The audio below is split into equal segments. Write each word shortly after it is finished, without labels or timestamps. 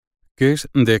¿Qué es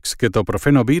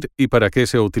dexketoprofenovir y para qué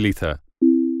se utiliza?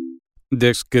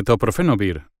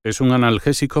 Dexketoprofenovir es un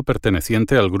analgésico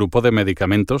perteneciente al grupo de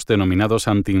medicamentos denominados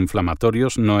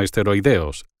antiinflamatorios no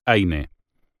esteroideos, AINE.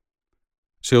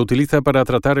 Se utiliza para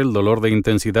tratar el dolor de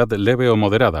intensidad leve o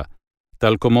moderada,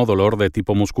 tal como dolor de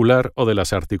tipo muscular o de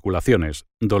las articulaciones,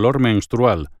 dolor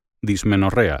menstrual,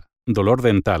 dismenorrea, dolor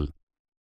dental.